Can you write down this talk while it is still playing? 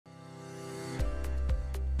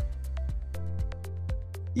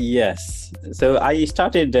Yes. So I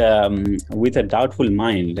started with a doubtful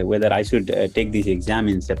mind whether I should take this exam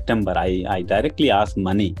in September. I directly asked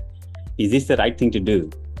money, is this the right thing to do?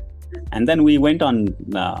 And then we went on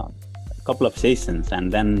a couple of sessions,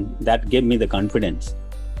 and then that gave me the confidence.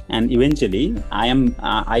 And eventually,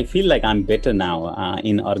 I feel like I'm better now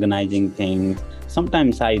in organizing things.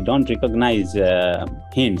 Sometimes I don't recognize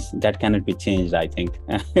hints that cannot be changed, I think.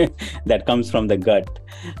 That comes from the gut.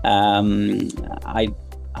 Um, I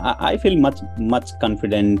I feel much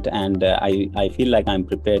confident, and I feel like I'm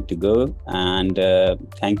prepared to go. And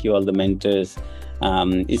thank you all the mentors,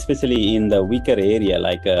 especially in the weaker area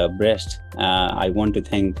like breast. I want to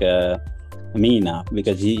thank Meena,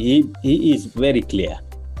 because he is very clear.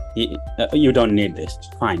 You don't need this.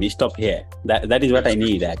 Fine, stop here. That is what I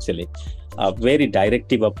need, actually. A very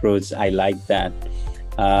directive approach. I like that.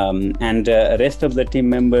 And rest of the team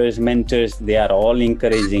members, mentors, they are all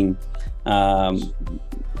encouraging.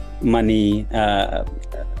 Mani,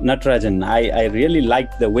 Natarajan, I really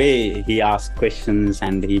like the way he asks questions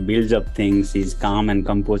and he builds up things. He's calm and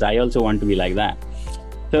composed. I also want to be like that.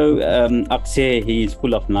 So Akshay, he is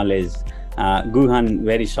full of knowledge. Guhan,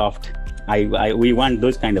 very soft. We want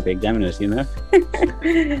those kind of examiners, you know.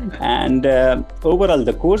 And overall,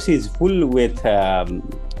 the course is full with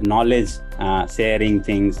knowledge, sharing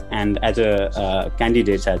things, and as a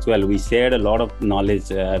candidates as well, we shared a lot of knowledge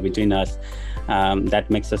between us. That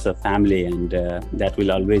makes us a family, and that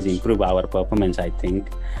will always improve our performance, I think.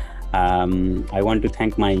 I want to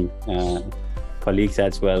thank my colleagues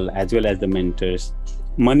as well as the mentors.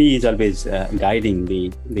 Money is always guiding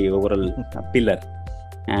the overall pillar,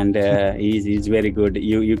 and he's very good.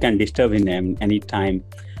 You can disturb him anytime.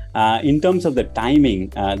 In terms of the timing,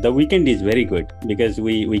 the weekend is very good because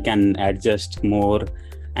we can adjust more.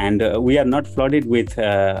 And we are not flooded with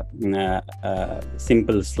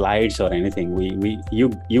simple slides or anything.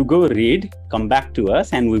 You go read, come back to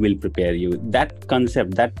us, and we will prepare you. That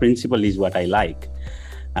concept, that principle is what I like.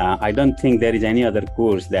 I don't think there is any other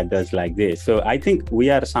course that does like this. So I think we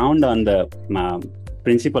are sound on the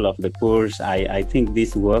principle of the course. I think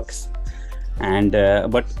this works. And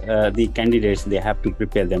but the candidates, they have to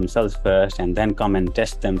prepare themselves first and then come and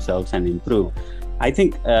test themselves and improve. I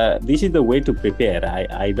think this is the way to prepare.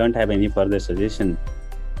 I don't have any further suggestion.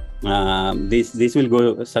 This will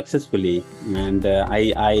go successfully, and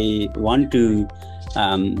I want to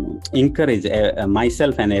encourage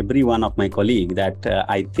myself and every one of my colleagues that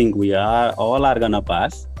I think we are all gonna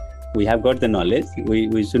pass. We have got the knowledge.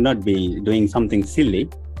 We should not be doing something silly,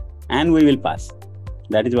 and we will pass.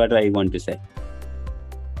 That is what I want to say.